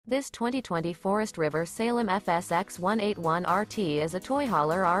This 2020 Forest River Salem FSX 181RT is a toy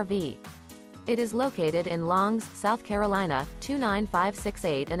hauler RV. It is located in Longs, South Carolina,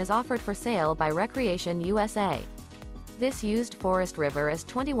 29568 and is offered for sale by Recreation USA. This used Forest River is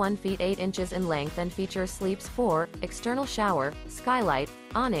 21 feet 8 inches in length and features sleeps 4, external shower, skylight,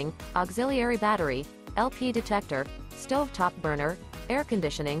 awning, auxiliary battery, LP detector, stovetop burner, air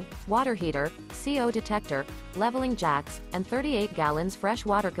conditioning, water heater, CO detector, leveling jacks, and 38 gallons fresh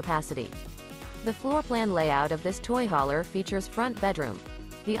water capacity. The floor plan layout of this toy hauler features front bedroom.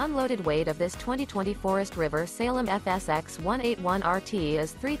 The unloaded weight of this 2020 Forest River Salem FSX 181RT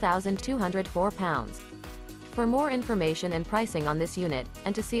is 3,204 pounds. For more information and pricing on this unit,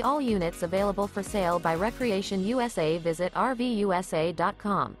 and to see all units available for sale by Recreation USA, visit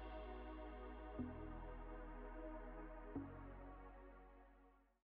RVUSA.com.